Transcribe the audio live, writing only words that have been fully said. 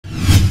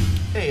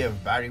Hey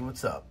everybody,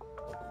 what's up?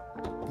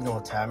 You know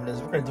what time it is.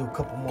 We're going to do a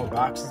couple more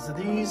boxes of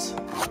these.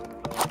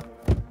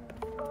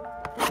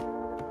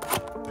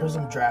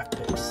 Prizm draft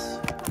picks.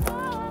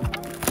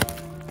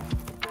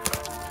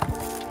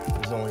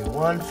 There's only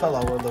one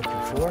fella we're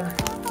looking for.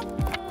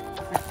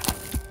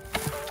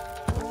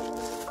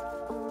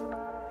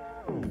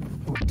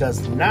 Who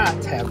does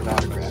not have an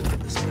autograph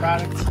of this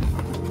product.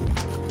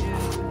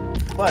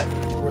 But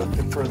we're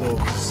looking for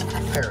those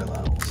parallels.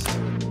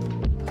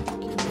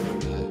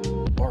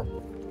 Or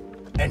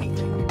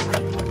anything,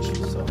 pretty much.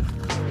 So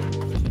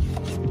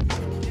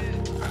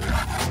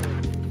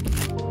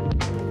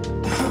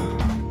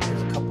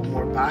here's a couple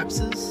more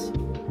boxes.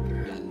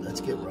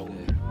 Let's get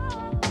rolling.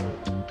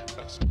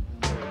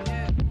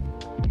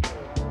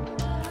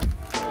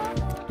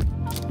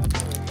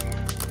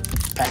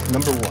 Pack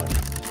number one.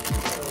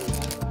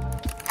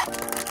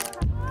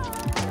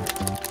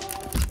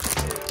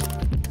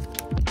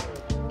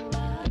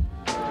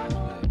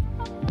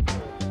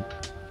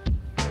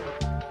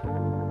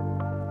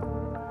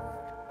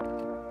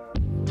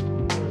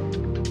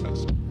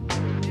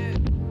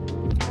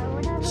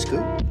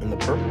 Scoop in the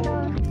purple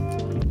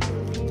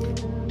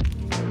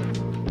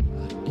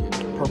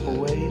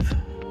wave.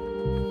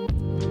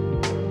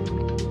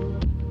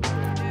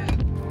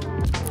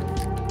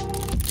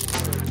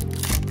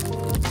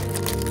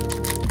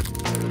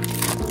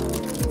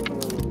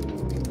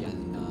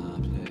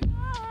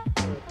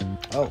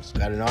 Oh,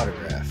 got an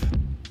autograph.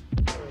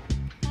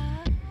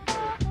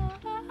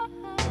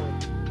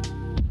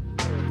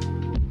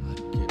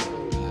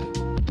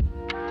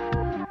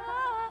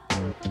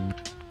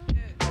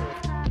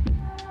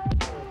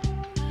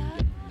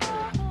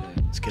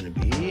 It's gonna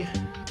be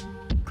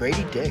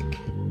Grady Dick.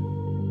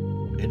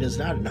 It is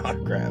not an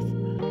autograph.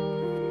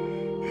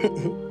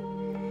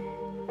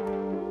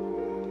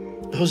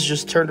 Those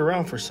just turned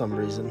around for some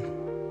reason.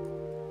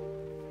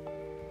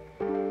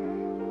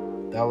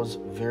 That was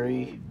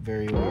very,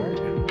 very weird.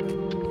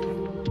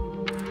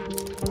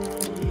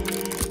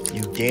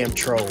 You damn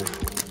troll,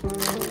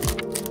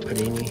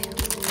 Panini.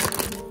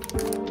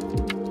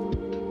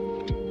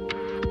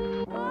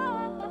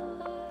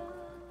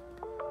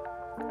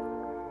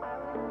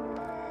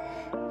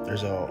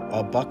 There's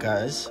a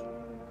Buckeyes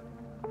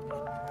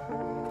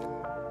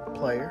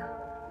player,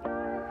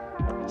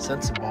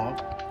 Sensabaugh,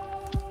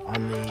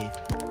 on the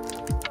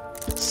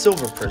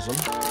silver prism.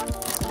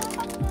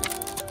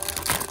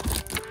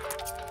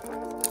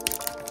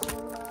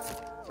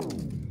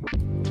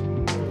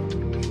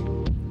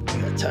 We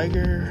got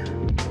Tiger.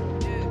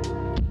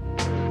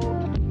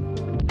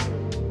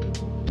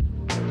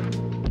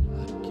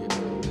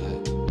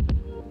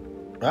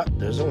 Oh,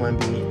 there's a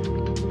Wemby.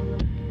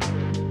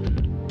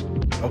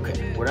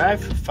 Okay, what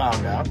I've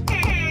found out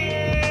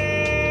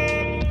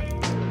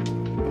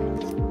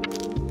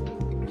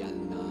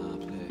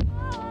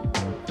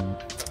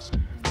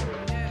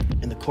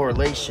in the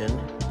correlation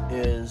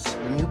is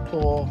when you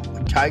pull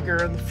a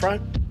Tiger in the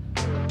front,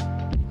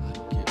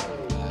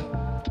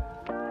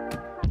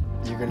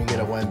 you're going to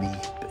get a Wemby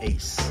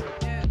base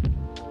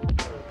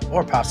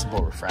or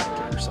possible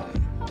refractor or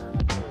something.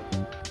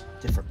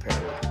 Different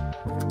parallel.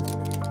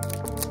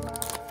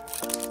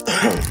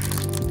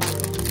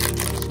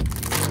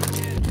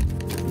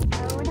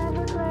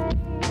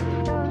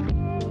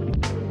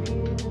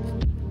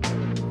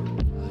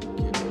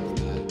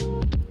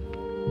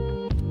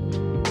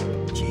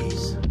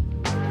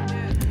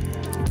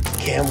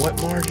 Cam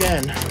Whitmore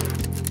again.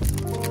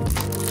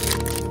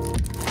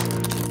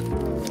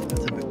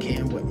 Nothing but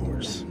Cam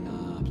Whitmores.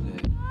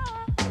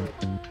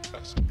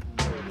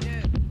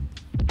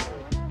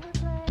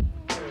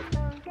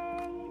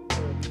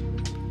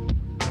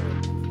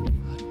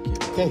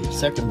 Okay,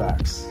 second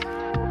box.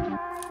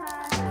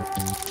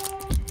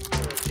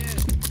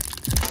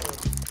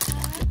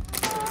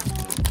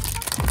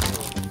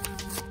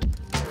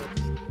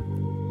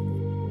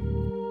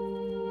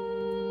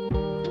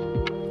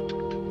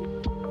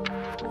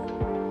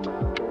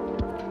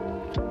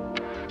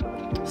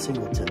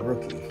 Singleton,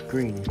 rookie,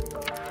 green.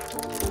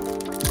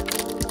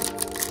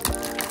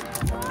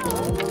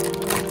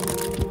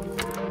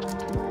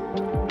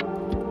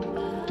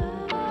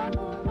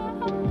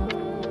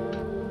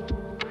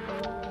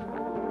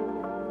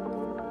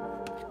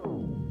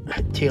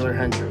 Taylor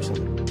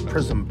Hendrickson,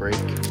 Prizm break,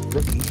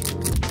 rookie.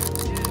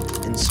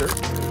 Insert.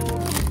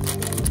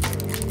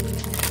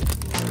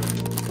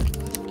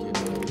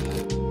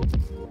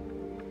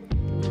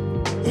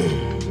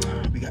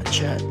 We got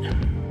Chet.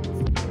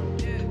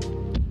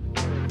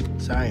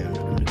 Zion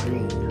in the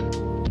green.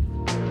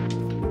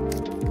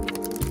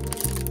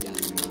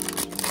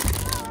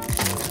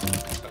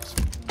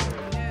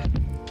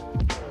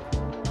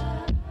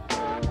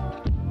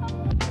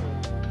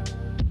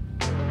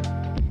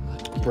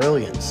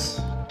 Brilliance.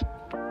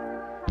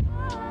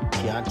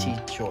 Keontae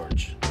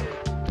George.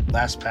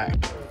 Last pack.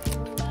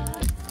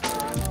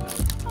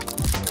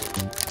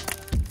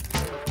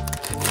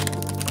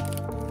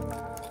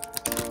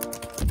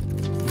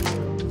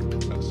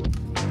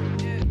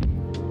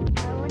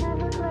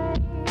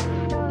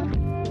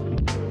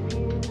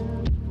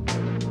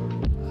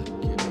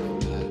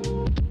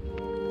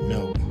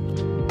 No.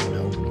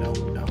 No, no,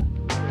 no.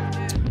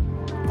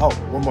 Oh,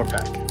 one more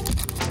pack.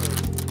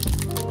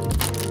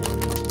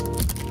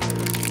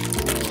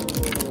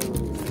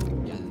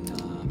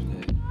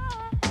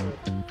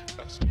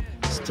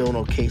 Still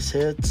no case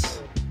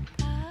hits.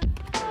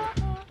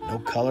 No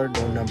color,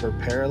 no number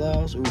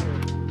parallels. Ooh.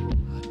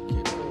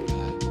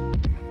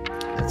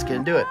 That's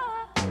gonna do it.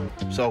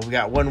 So we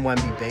got one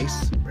Wemby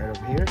base right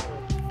over here.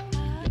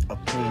 A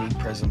Panini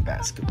Prizm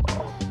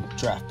basketball.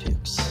 Draft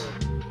picks.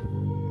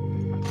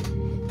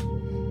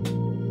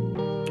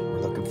 We're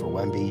looking for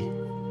Wemby.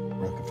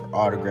 We're looking for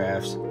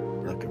autographs.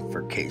 We're looking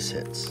for case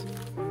hits.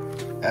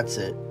 That's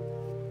it.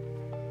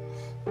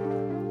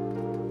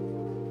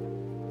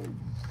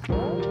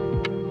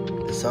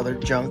 This other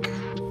junk,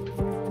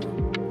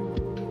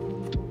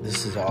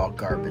 this is all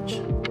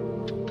garbage.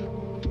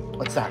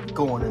 It's not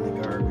going in the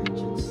garbage.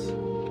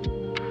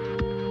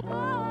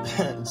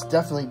 It's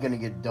definitely gonna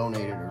get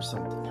donated or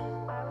something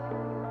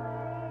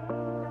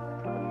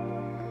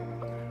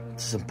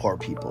to some poor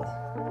people.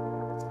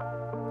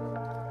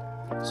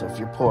 So if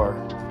you're poor,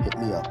 hit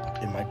me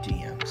up in my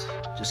DMs.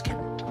 Just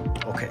kidding.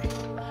 Okay.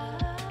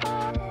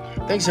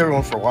 Thanks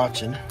everyone for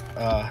watching.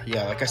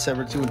 Yeah, like I said,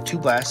 we're doing 2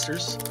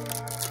 blasters.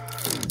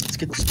 Let's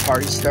get this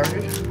party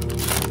started.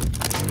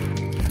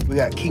 We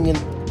got King of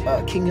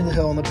the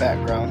Hill in the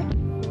background.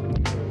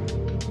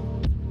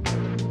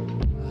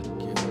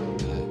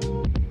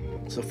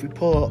 So if we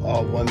pull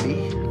a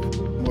Wemby,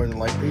 more than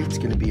likely it's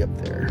going to be up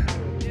there.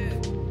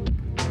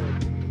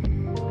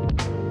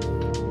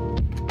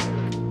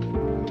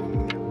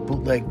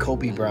 Bootleg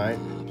Kobe Bryant.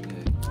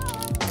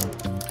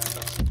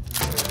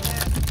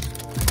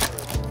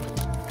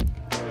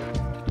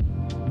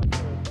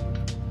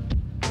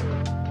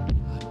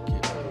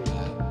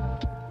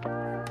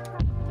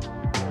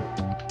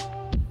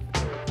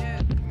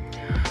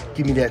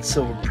 Give me that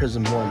silver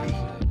prizm Wemby.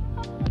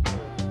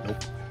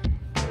 Nope.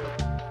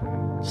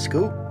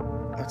 Scoop.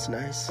 That's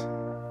nice.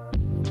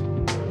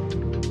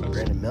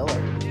 Brandon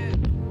Miller.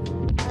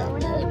 Not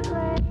bad.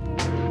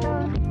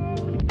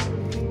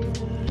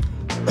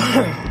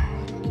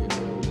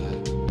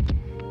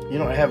 You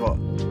know,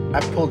 I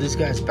pulled these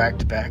guys back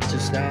to back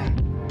just now.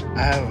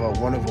 I have a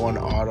 1-of-1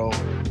 auto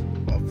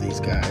of these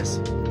guys.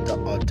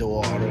 A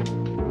dual auto.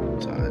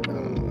 So I don't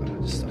know.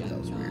 I just thought that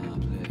was weird.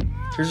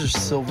 Here's your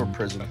silver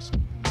prizm.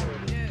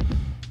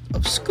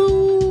 Of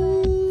school.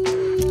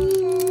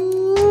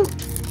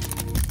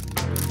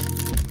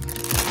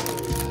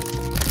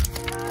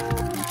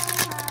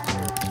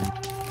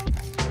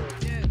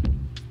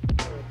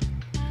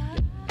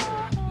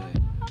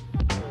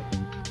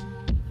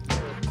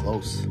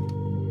 Close.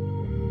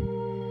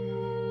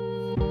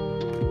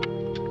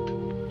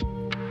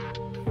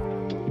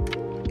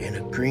 And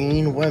a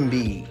green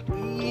Wemby.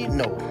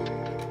 No.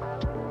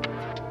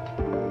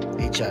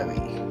 HIV.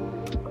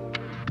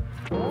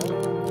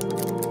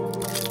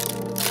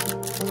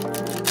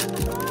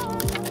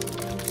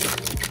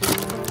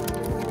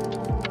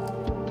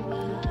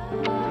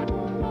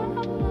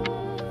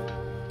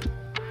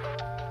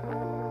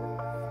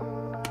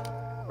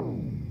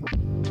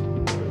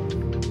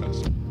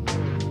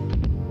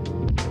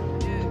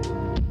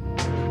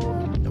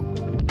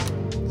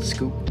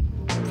 Scoop.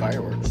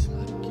 Fireworks.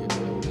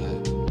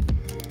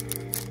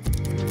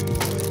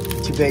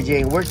 Too bad you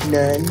ain't working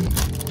none.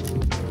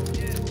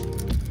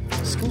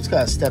 Scoop's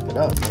gotta step it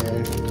up,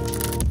 man.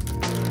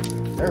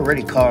 They're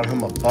already calling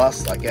him a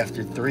bust like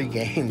after 3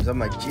 games. I'm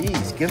like,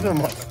 geez, give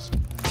him a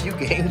few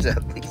games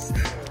at least.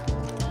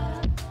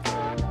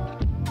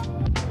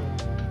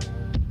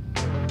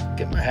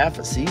 Give him a half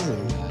a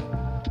season.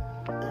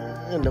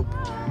 Nope.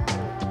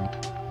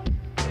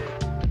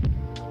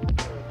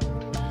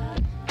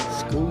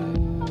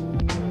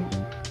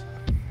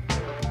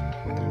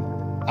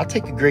 I'll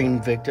take a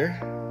green Victor.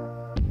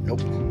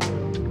 Nope.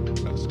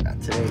 Not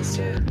today,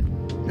 sir.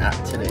 Not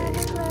today.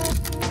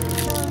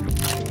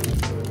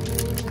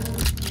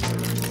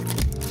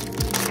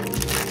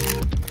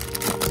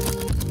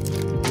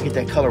 Look at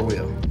that color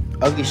wheel.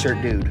 Ugly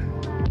shirt dude.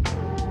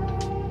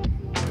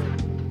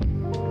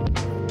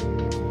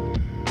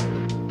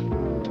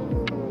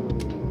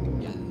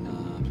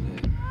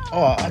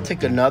 Oh, I'll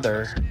take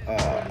another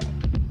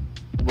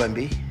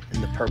Wemby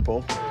in the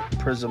purple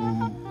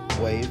Prizm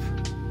Wave.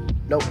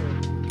 Nope.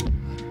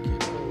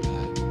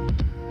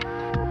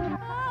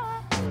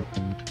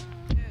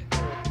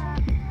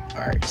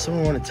 Alright,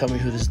 someone want to tell me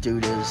who this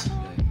dude is?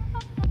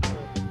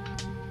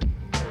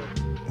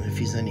 If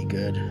he's any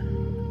good.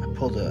 I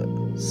pulled a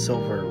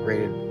silver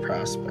rated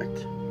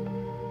prospect.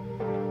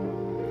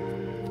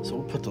 So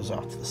we'll put those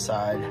off to the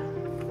side.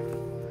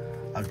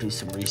 I'll do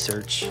some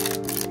research.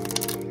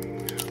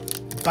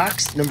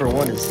 Box number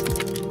 1 is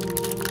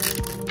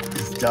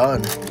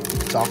done.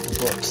 It's off the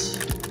books.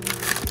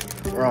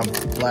 We're on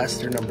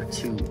blaster number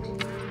 2.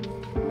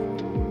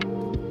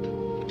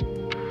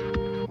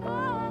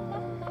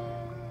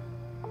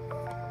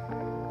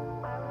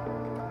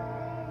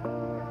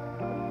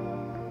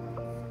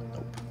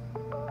 Nope.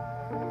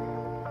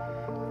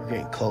 We're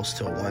getting close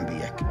to a Wemby.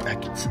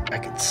 I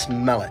could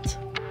smell it.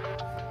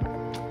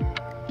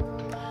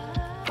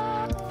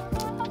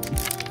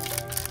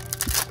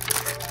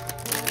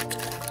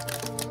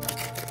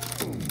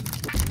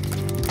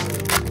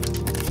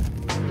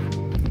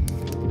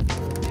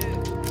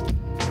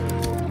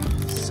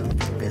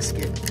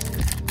 biscuit.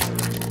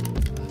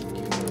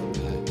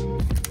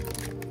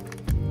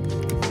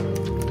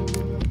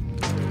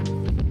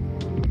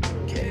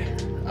 Okay,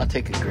 I'll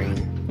take a green.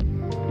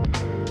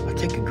 I'll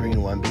take a green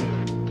Wemby.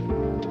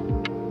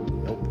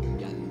 Nope.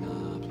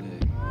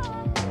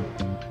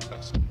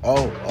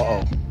 Oh,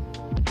 uh-oh.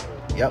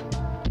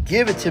 Yep.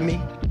 Give it to me.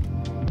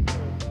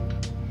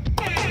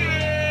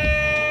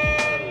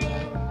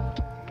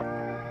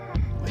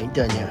 Ain't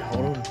done yet.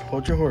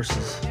 Hold your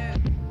horses.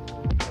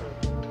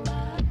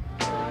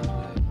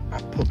 I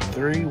put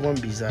 3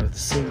 Wembies out of the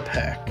same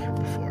pack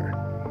before.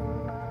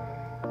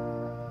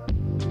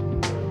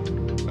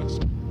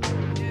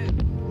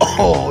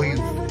 Oh, you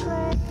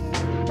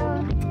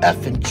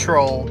effing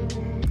troll.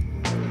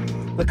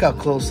 Look how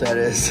close that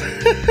is.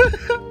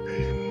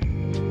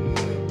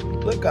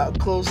 Look how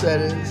close that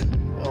is.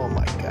 Oh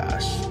my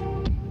gosh.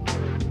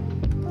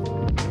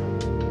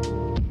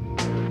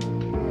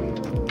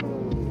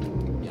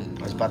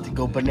 I was about to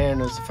go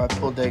bananas if I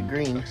pulled that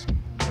green.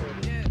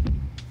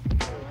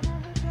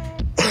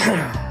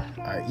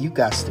 Alright, you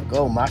got to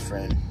go, my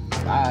friend.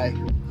 Bye.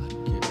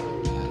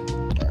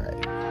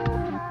 Alright.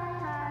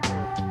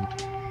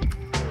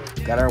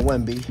 Got our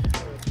Wemby.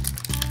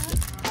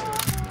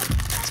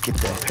 Let's get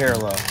that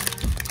parallel.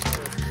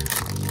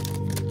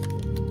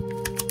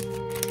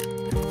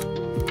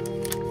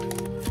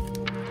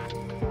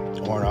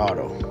 Or an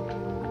auto.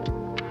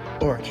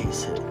 Or a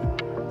case hit. I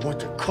want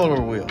the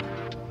color wheel.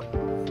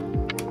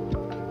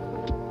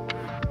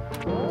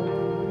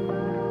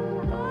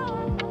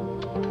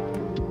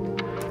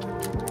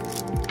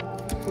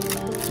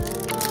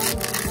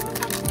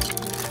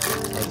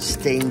 And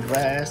stained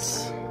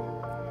glass.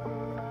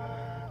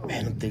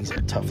 Man, them things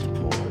are tough to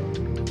pull.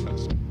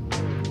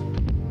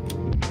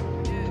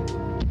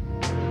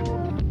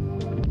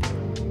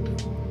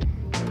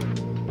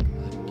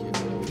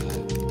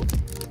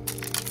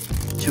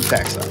 Two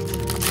packs up.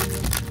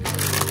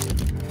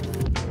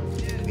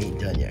 We ain't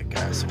done yet,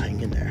 guys, so hang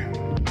in there.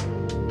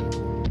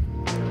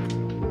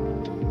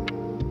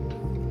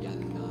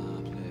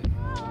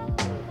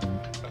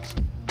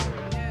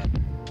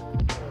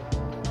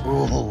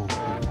 Ooh.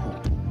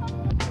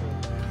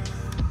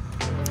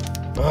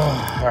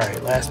 Oh, all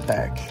right, last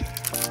pack.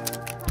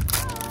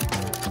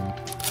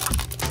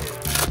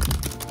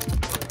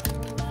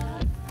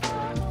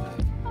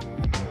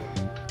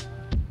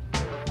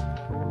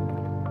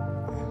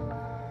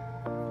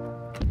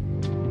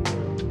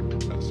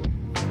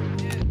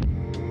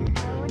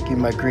 Give me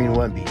my green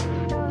Wemby.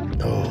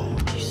 Oh,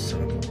 you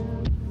son of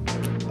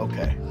a...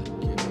 Okay.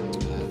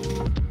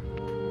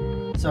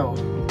 So,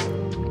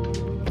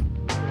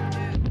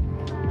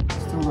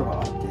 just a little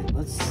update.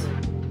 Let's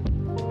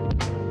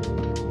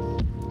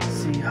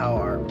see how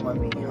our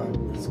Wemby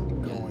hunt is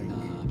going.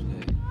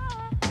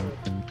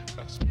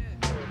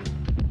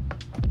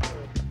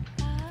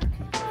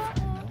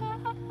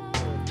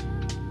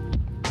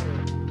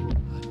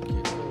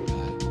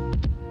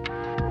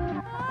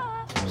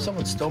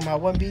 Someone stole my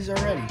Wembies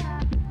already.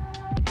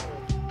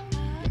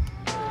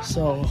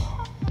 So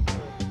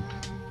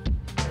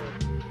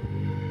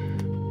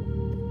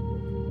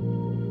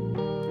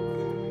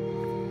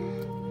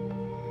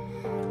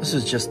this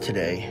is just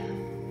today.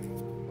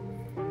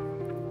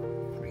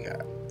 We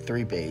got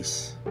 3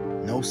 base,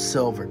 no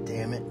silver,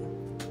 damn it.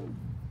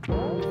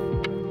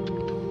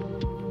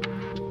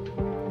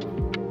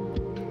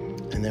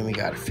 And then we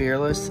got a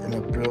Fearless and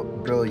a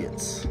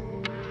Brilliance.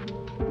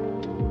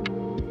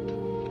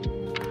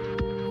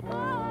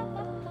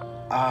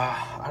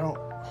 I don't.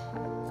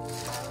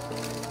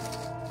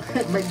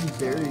 It might be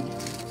buried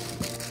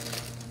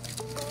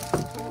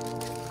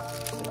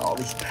in all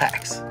these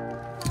packs.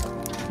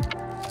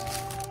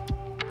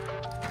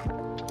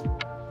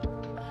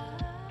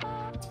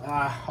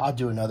 I'll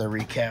do another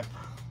recap.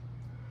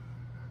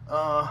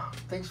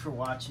 Thanks for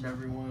watching,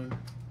 everyone.